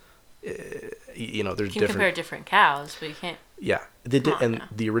 Yeah. You know, there's you can compare different cows, but you can't. Yeah.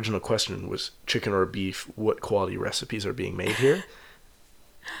 The original question was chicken or beef, what quality recipes are being made here?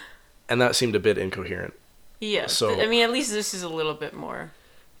 And that seemed a bit incoherent. Yeah. So I mean, at least this is a little bit more.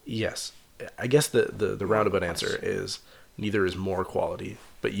 Yes. I guess the roundabout answer is neither is more quality,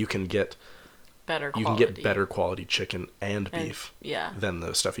 but you can get better quality. You can get better quality chicken and beef than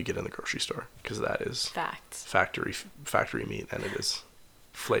the stuff you get in the grocery store, because that is factory meat, and it is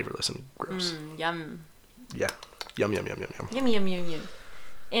flavorless and gross. Yum. Yeah. Yum, yum, yum, yum, yum. Yum, yum, yum, yum.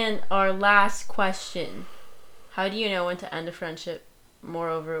 And our last question. How do you know when to end a friendship?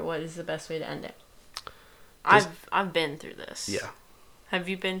 Moreover, what is the best way to end it? I've been through this. Yeah. Have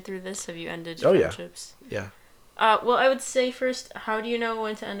you been through this? Have you ended friendships? Yeah. Well, I would say first, how do you know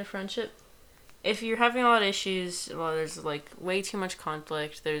when to end a friendship? If you're having a lot of issues, well, there's like way too much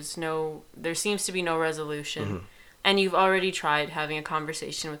conflict. There seems to be no resolution, and you've already tried having a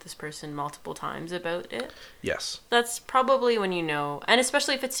conversation with this person multiple times about it. Yes. That's probably when you know, and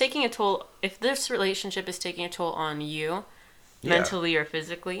especially if it's taking a toll. If this relationship is taking a toll on you, mentally or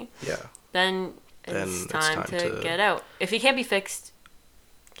physically, then it's time to get out. If it can't be fixed,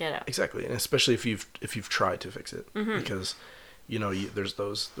 get out. Exactly, and especially if you've tried to fix it, because you know there's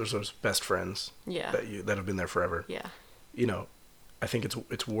those best friends that have been there forever. Yeah. You know, I think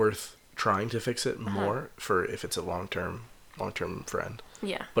it's worth trying to fix it more for if it's a long-term friend.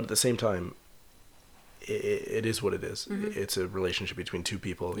 Yeah. But at the same time, it is what it is. It's a relationship between two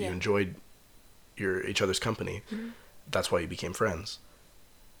people. You enjoyed each other's company. That's why you became friends.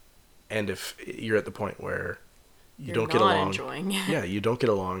 And if you're at the point where you don't get along, you don't get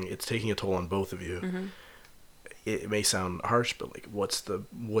along, it's taking a toll on both of you. It may sound harsh, but like, what's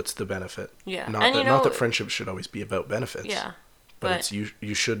the benefit? Yeah. Not that friendships should always be about benefits. Yeah. But it's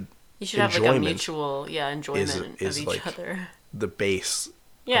you should have like a mutual enjoyment of each like other. The base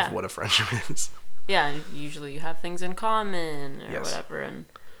of what a friendship is. Yeah, and usually you have things in common or whatever, and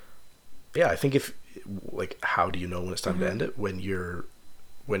I think if like, how do you know when it's time to end it? When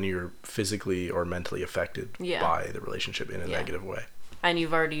you're physically or mentally affected by the relationship in a negative way, and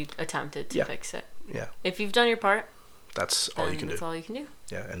you've already attempted to fix it. Yeah. If you've done your part, that's all you can do. That's all you can do.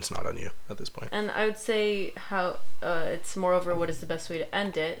 Yeah, and it's not on you at this point. And I would say how it's moreover what is the best way to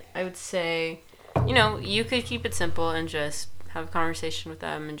end it. I would say, you could keep it simple and just have a conversation with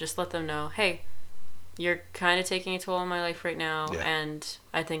them and just let them know, hey, you're kind of taking a toll on my life right now, and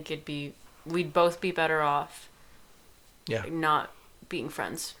I think we'd both be better off not being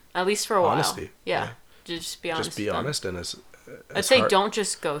friends, at least for a while. Honesty. Yeah. Just be honest. Just be honest, and I'd say don't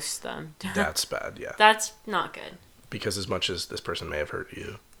just ghost them. That's bad, yeah. That's not good. Because as much as this person may have hurt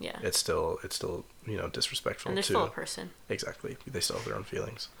you, it's still disrespectful. And they're still a person. Exactly. They still have their own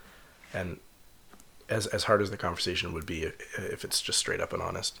feelings. And as hard as the conversation would be if it's just straight up and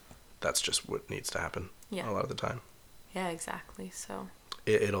honest, that's just what needs to happen a lot of the time. Yeah, exactly. So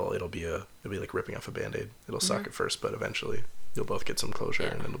it'll be like ripping off a Band-Aid. It'll suck at first, but eventually you'll both get some closure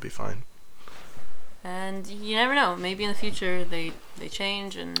and it'll be fine. And you never know. Maybe in the future they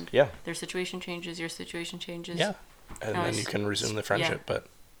change and their situation changes, your situation changes. Yeah. And then you can resume the friendship. But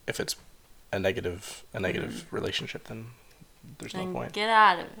if it's a negative relationship, then there's no point. Get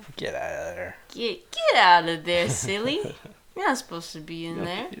out of it. Get out of there. Get out of there, silly. You're not supposed to be in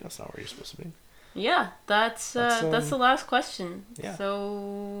there. That's not where you're supposed to be. Yeah, that's the last question. Yeah.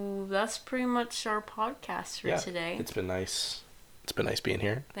 So that's pretty much our podcast for today. It's been nice. It's been nice being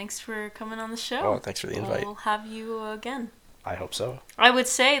here. Thanks for coming on the show. Oh, thanks for the invite. We'll have you again. I hope so. I would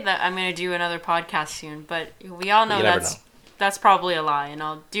say that I'm going to do another podcast soon, but we all know that's probably a lie, and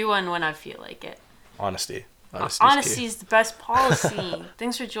I'll do one when I feel like it. Honesty. Honesty is the best policy.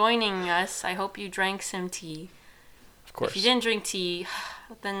 Thanks for joining us. I hope you drank some tea. Of course. If you didn't drink tea,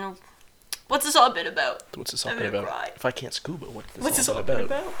 then what's this all been about? What's this all been about? Cry. If I can't scuba, what's this all been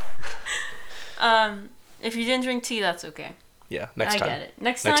about? If you didn't drink tea, that's okay. Yeah, next time. I get it.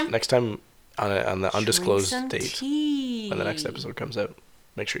 Next time? Next time on the undisclosed Drink some date tea. when the next episode comes out,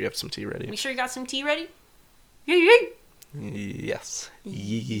 make sure you have some tea ready. Make sure you got some tea ready. Yay! Yes.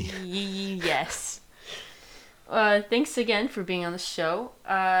 Yee. Yes. Thanks again for being on the show.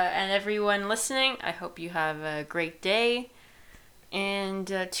 And everyone listening, I hope you have a great day.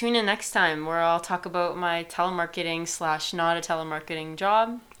 And tune in next time where I'll talk about my telemarketing / not a telemarketing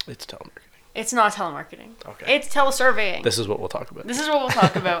job. It's telemarketing. It's not telemarketing. Okay. It's telesurveying. This is what we'll talk about. This is what we'll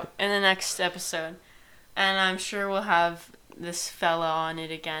talk about in the next episode. And I'm sure we'll have this fella on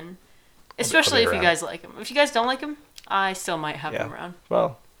it again. Especially if you guys like him. If you guys don't like him, I still might have him around.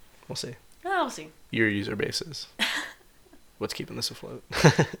 Well, we'll see. We'll see. Your user base is what's keeping this afloat.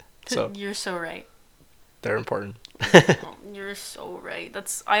 So you're so right. They're important. You're so right.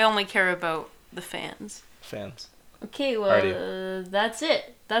 I only care about the fans. Fans. Okay, well, that's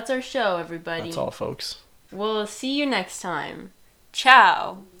it. That's our show, everybody. That's all, folks. We'll see you next time.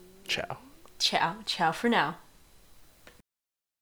 Ciao. Ciao. Ciao. Ciao for now.